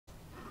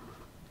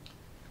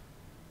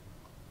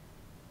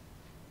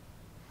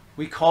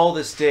We call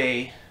this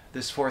day,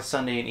 this fourth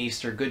Sunday in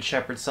Easter, Good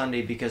Shepherd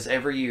Sunday, because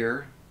every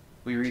year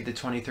we read the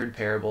 23rd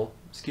the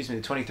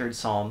 23rd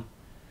Psalm,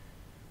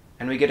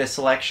 and we get a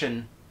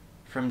selection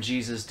from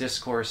Jesus'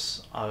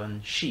 discourse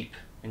on sheep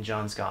in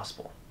John's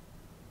Gospel.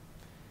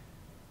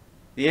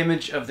 The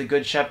image of the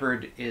Good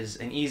Shepherd is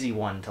an easy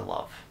one to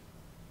love.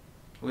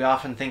 We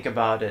often think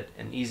about it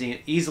and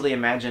easily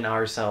imagine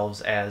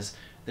ourselves as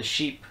the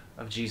sheep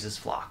of Jesus'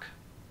 flock,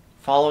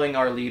 following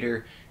our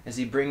leader as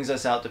he brings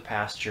us out to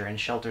pasture and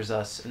shelters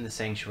us in the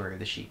sanctuary of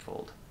the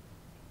sheepfold.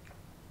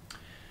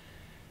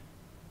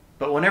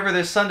 But whenever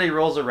this Sunday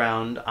rolls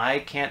around, I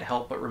can't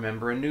help but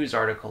remember a news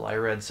article I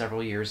read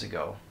several years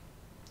ago.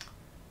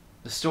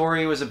 The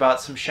story was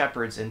about some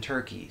shepherds in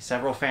Turkey,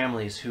 several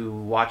families who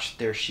watched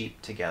their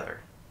sheep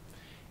together.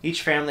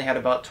 Each family had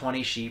about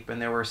 20 sheep,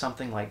 and there were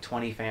something like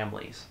 20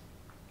 families.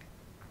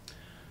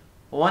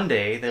 One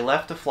day, they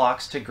left the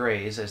flocks to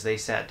graze as they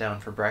sat down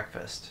for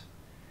breakfast.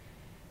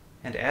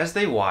 And as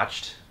they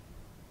watched,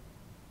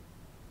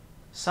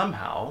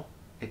 somehow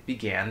it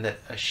began that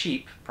a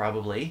sheep,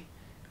 probably,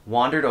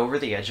 wandered over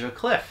the edge of a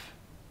cliff,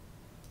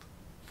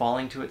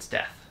 falling to its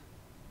death.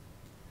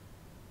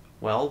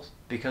 Well,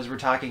 because we're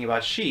talking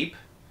about sheep,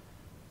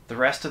 the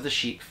rest of the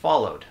sheep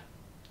followed.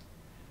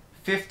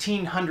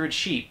 1,500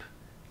 sheep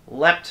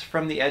leapt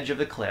from the edge of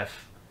the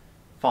cliff,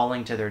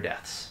 falling to their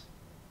deaths.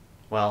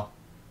 Well,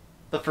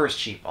 the first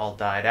sheep all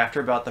died. After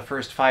about the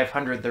first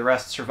 500, the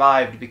rest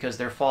survived because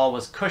their fall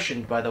was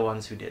cushioned by the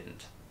ones who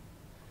didn't.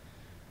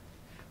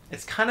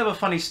 It's kind of a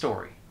funny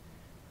story,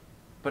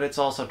 but it's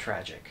also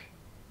tragic.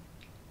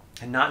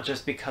 And not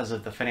just because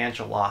of the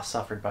financial loss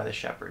suffered by the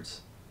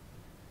shepherds.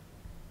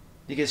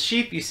 Because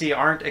sheep, you see,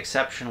 aren't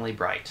exceptionally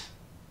bright.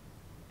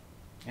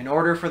 In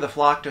order for the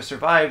flock to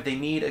survive, they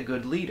need a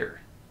good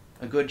leader,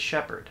 a good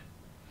shepherd.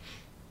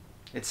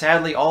 It's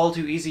sadly all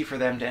too easy for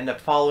them to end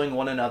up following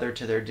one another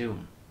to their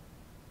doom.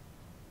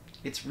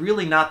 It's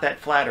really not that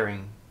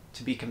flattering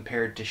to be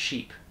compared to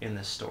sheep in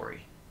this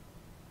story.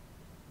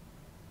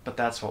 But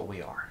that's what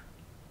we are.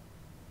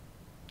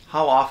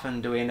 How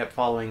often do we end up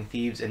following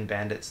thieves and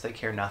bandits that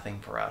care nothing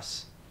for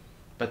us,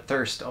 but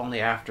thirst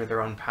only after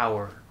their own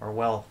power or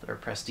wealth or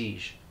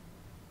prestige?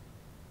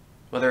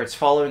 Whether it's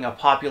following a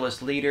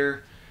populist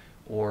leader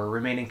or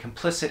remaining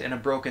complicit in a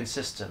broken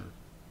system,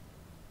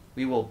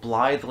 we will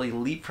blithely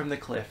leap from the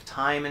cliff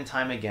time and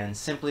time again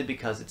simply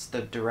because it's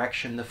the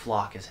direction the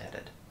flock is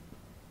headed.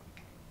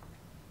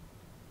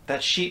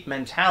 That sheep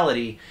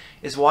mentality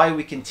is why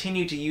we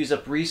continue to use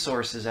up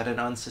resources at an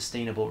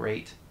unsustainable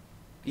rate,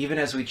 even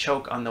as we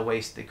choke on the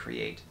waste they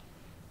create.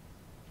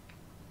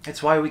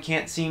 It's why we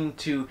can't seem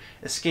to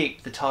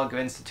escape the tug of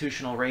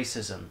institutional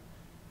racism,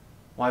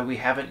 why we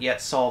haven't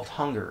yet solved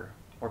hunger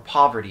or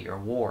poverty or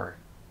war.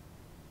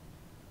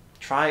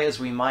 Try as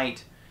we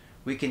might,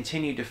 we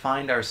continue to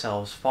find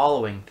ourselves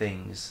following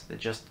things that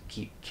just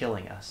keep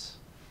killing us.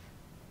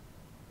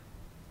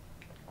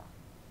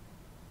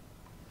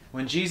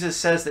 When Jesus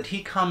says that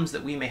he comes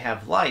that we may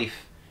have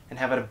life and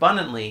have it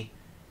abundantly,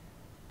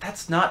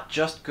 that's not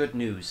just good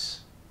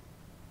news.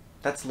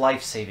 That's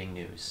life-saving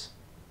news.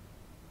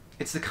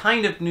 It's the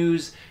kind of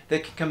news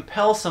that can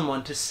compel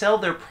someone to sell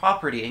their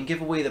property and give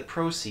away the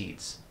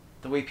proceeds,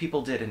 the way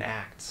people did in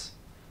Acts.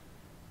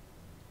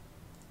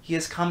 He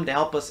has come to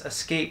help us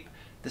escape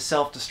the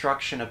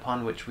self-destruction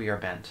upon which we are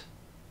bent,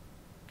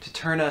 to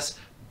turn us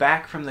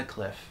back from the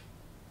cliff,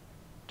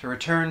 to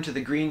return to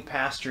the green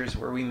pastures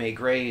where we may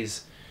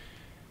graze,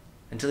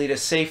 and to lead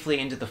us safely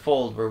into the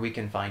fold where we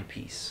can find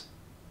peace.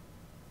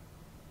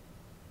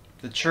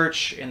 The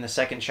church in the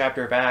second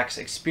chapter of Acts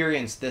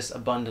experienced this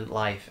abundant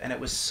life, and it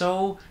was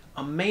so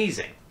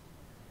amazing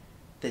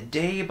that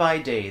day by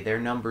day their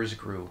numbers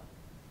grew,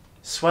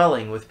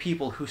 swelling with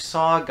people who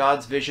saw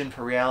God's vision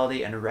for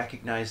reality and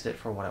recognized it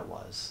for what it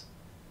was,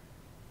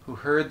 who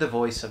heard the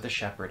voice of the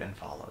shepherd and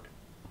followed.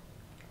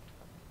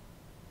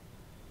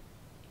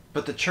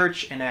 But the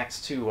church in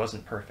Acts 2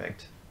 wasn't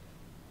perfect.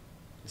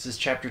 This is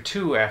chapter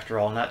 2, after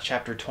all, not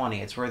chapter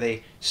 20. It's where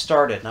they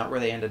started, not where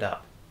they ended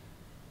up.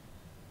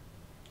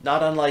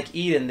 Not unlike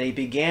Eden, they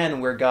began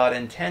where God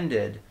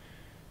intended,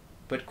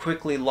 but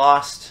quickly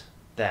lost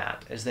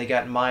that as they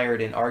got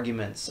mired in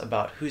arguments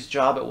about whose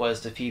job it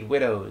was to feed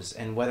widows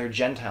and whether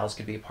Gentiles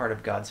could be part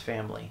of God's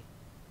family.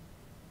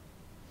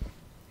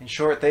 In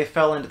short, they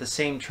fell into the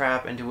same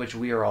trap into which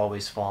we are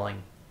always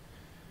falling.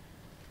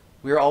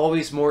 We are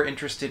always more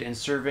interested in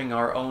serving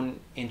our own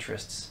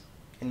interests,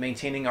 in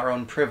maintaining our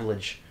own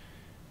privilege,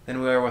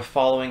 than we are with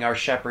following our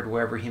shepherd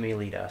wherever he may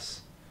lead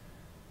us.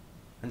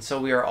 And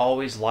so we are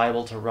always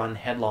liable to run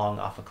headlong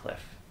off a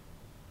cliff.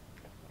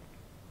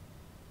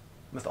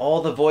 With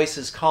all the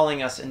voices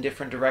calling us in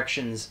different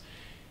directions,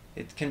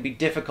 it can be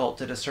difficult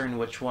to discern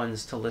which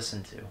ones to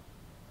listen to.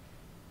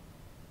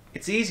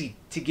 It's easy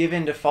to give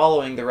in to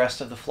following the rest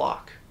of the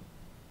flock,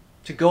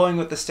 to going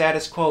with the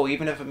status quo,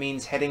 even if it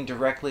means heading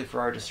directly for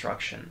our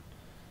destruction.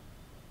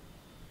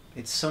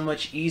 It's so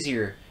much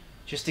easier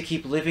just to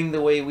keep living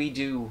the way we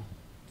do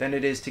than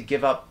it is to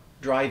give up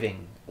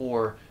driving,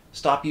 or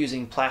stop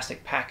using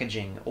plastic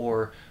packaging,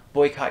 or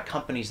boycott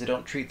companies that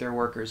don't treat their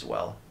workers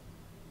well.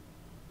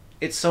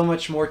 It's so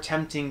much more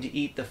tempting to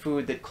eat the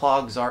food that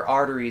clogs our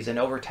arteries and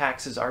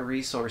overtaxes our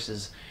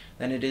resources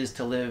than it is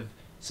to live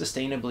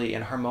sustainably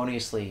and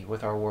harmoniously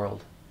with our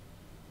world.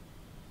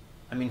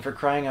 I mean, for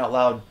crying out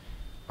loud,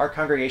 our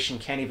congregation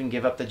can't even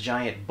give up the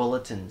giant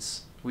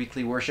bulletins,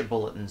 weekly worship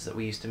bulletins that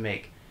we used to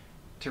make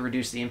to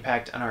reduce the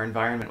impact on our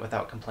environment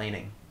without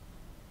complaining.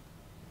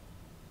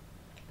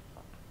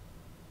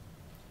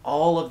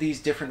 All of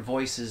these different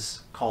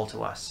voices call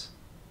to us.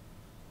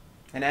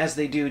 And as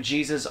they do,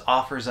 Jesus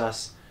offers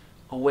us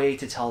a way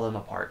to tell them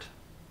apart.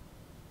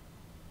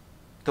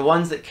 The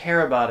ones that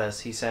care about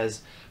us, he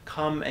says,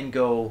 come and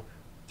go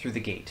through the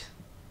gate.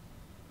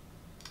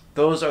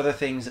 Those are the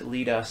things that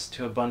lead us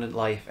to abundant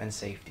life and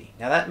safety.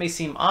 Now that may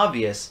seem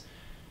obvious,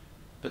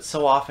 but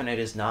so often it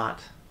is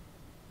not.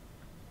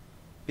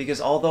 Because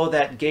although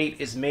that gate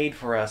is made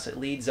for us, it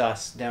leads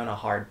us down a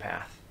hard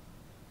path.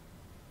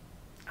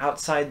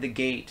 Outside the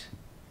gate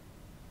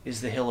is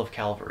the hill of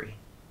Calvary.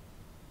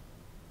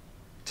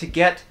 To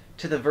get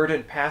to the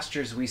verdant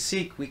pastures we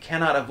seek, we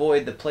cannot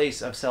avoid the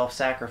place of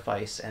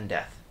self-sacrifice and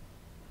death.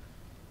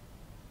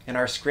 In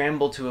our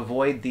scramble to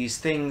avoid these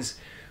things,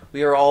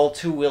 we are all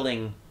too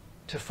willing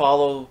to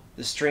follow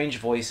the strange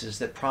voices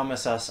that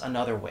promise us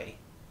another way,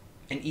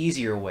 an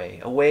easier way,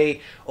 a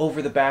way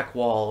over the back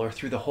wall or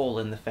through the hole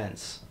in the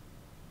fence.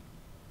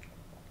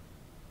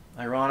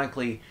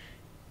 Ironically,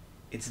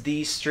 it's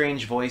these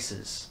strange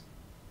voices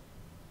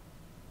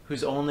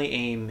whose only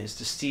aim is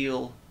to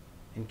steal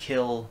and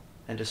kill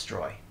and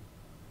destroy.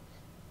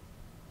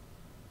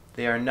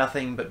 They are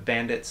nothing but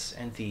bandits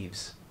and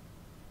thieves,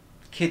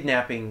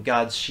 kidnapping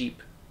God's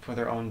sheep for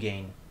their own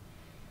gain.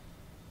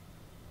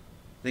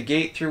 The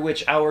gate through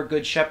which our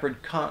good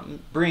shepherd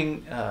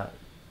brings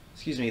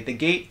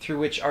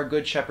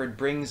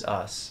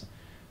us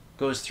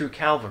goes through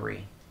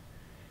Calvary,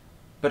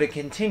 but it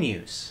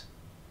continues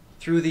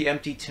through the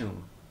empty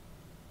tomb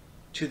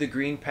to the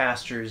green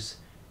pastures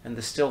and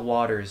the still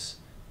waters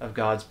of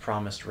God's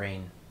promised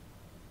reign.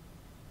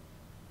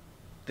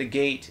 The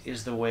gate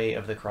is the way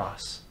of the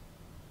cross,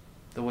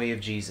 the way of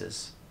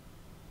Jesus.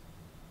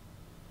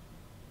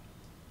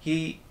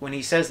 When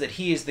he says that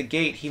he is the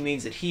gate, he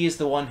means that he is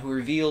the one who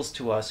reveals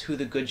to us who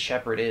the good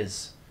shepherd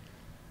is,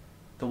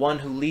 the one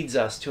who leads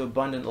us to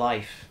abundant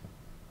life.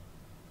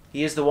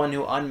 He is the one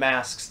who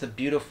unmasks the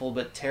beautiful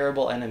but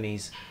terrible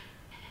enemies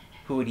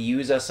who would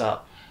use us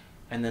up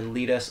and then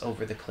lead us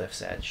over the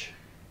cliff's edge.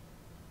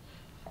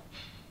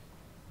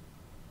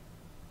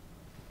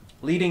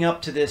 Leading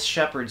up to this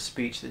shepherd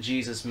speech that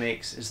Jesus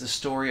makes is the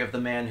story of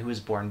the man who was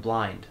born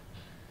blind.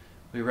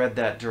 We read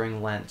that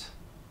during Lent.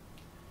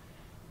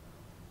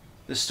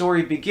 The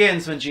story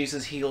begins when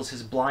Jesus heals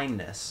his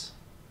blindness.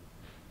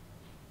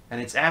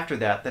 And it's after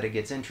that that it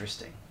gets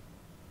interesting.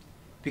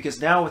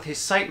 Because now with his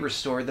sight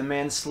restored, the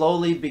man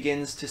slowly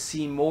begins to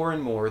see more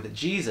and more that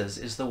Jesus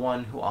is the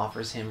one who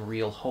offers him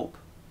real hope.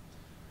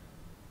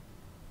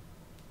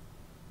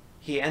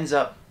 He ends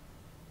up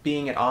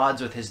being at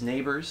odds with his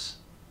neighbors.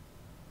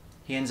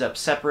 He ends up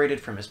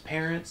separated from his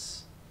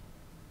parents.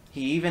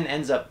 He even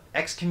ends up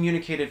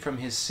excommunicated from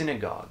his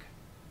synagogue.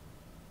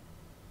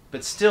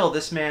 But still,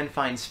 this man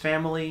finds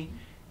family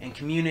and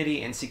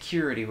community and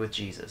security with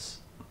Jesus.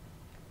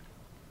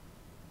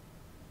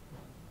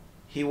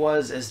 He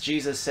was, as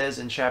Jesus says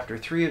in chapter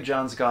 3 of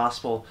John's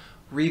Gospel,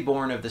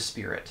 reborn of the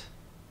Spirit.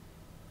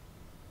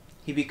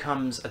 He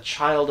becomes a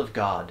child of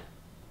God,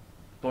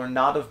 born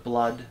not of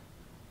blood,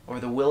 or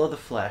the will of the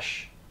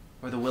flesh,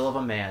 or the will of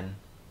a man,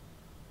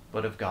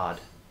 but of God.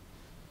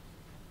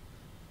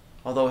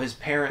 Although his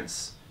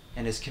parents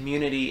and his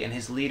community and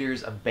his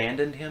leaders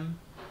abandoned him,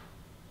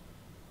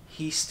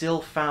 he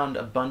still found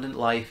abundant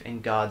life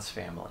in God's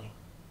family,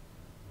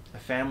 a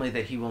family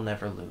that he will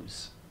never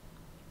lose.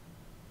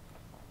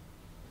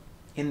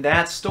 In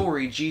that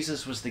story,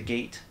 Jesus was the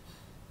gate,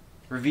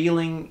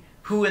 revealing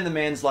who in the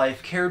man's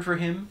life cared for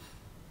him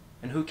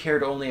and who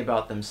cared only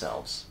about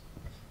themselves.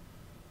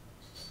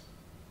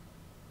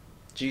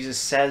 Jesus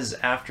says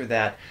after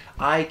that,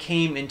 "I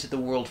came into the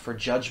world for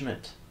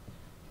judgment,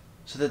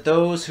 so that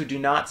those who do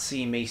not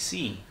see may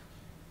see,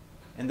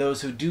 and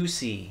those who do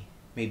see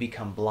may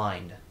become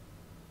blind."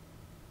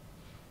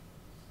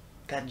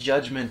 That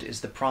judgment is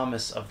the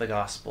promise of the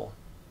gospel,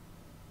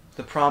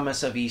 the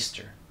promise of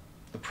Easter,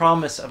 the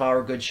promise of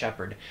our Good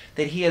Shepherd,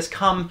 that he has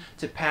come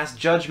to pass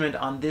judgment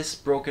on this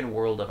broken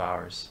world of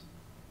ours.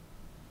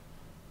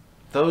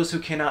 Those who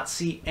cannot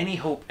see any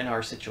hope in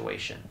our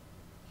situation,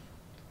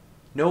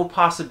 no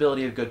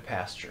possibility of good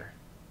pasture,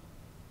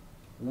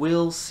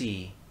 will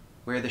see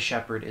where the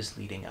shepherd is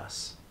leading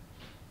us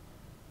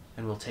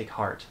and will take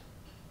heart.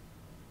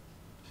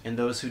 And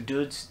those who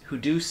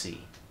do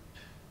see,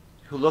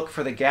 who look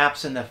for the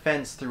gaps in the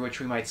fence through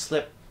which we might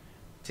slip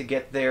to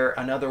get there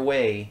another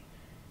way,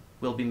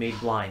 will be made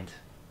blind,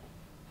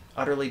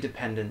 utterly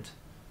dependent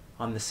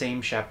on the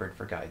same shepherd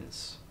for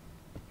guidance.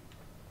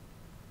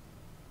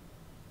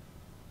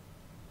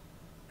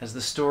 As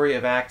the story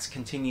of Acts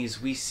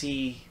continues, we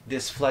see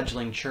this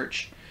fledgling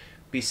church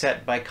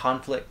beset by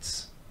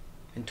conflicts,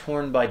 and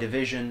torn by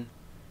division,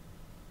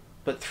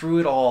 but through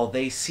it all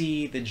they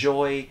see the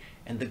joy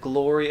and the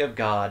glory of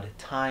God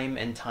time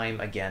and time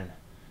again.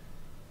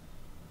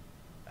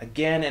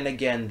 Again and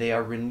again they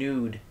are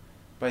renewed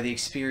by the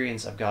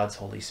experience of God's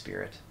Holy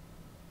Spirit.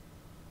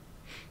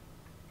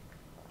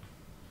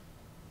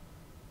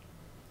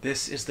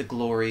 This is the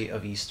glory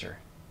of Easter,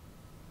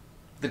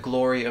 the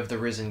glory of the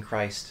risen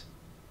Christ.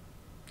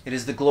 It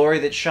is the glory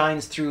that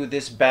shines through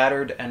this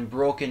battered and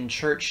broken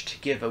church to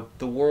give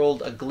the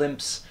world a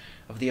glimpse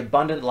of the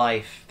abundant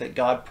life that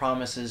God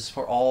promises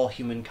for all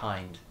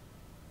humankind,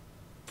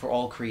 for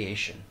all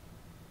creation.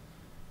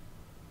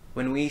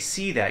 When we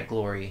see that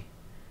glory,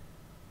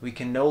 we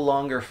can no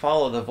longer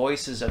follow the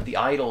voices of the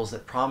idols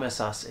that promise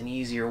us an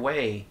easier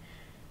way,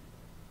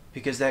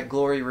 because that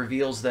glory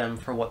reveals them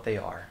for what they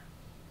are: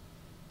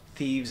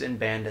 thieves and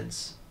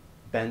bandits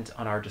bent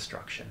on our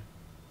destruction.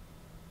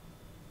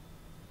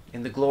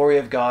 In the glory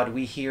of God,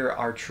 we hear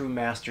our true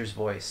Master's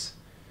voice,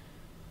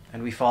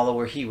 and we follow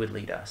where he would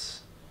lead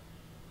us,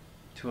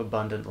 to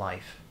abundant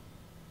life.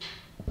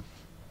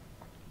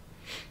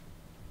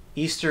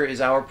 Easter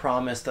is our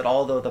promise that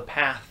although the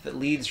path that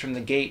leads from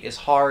the gate is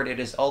hard, it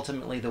is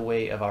ultimately the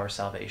way of our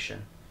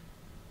salvation.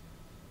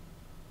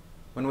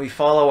 When we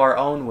follow our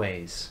own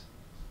ways,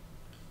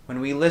 when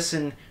we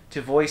listen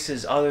to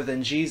voices other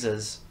than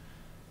Jesus,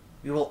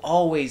 we will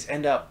always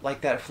end up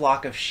like that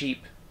flock of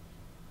sheep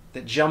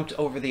that jumped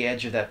over the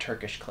edge of that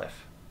Turkish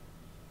cliff.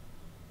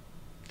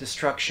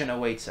 Destruction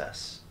awaits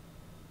us.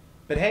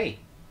 But hey,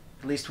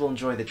 at least we'll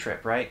enjoy the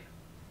trip, right?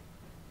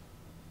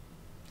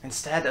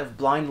 Instead of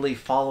blindly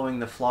following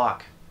the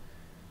flock,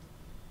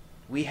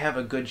 we have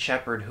a good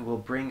shepherd who will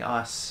bring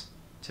us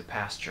to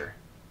pasture,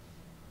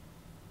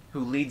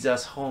 who leads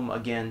us home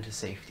again to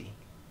safety.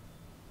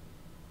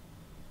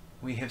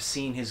 We have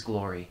seen his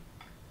glory,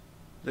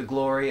 the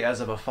glory as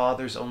of a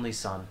father's only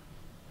son,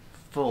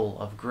 full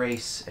of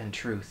grace and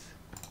truth.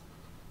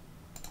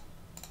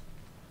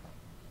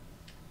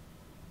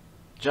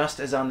 Just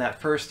as on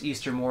that first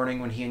Easter morning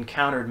when he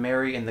encountered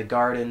Mary in the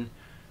garden,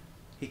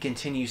 he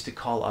continues to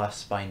call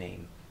us by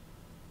name,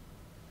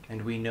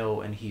 and we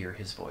know and hear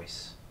his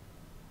voice.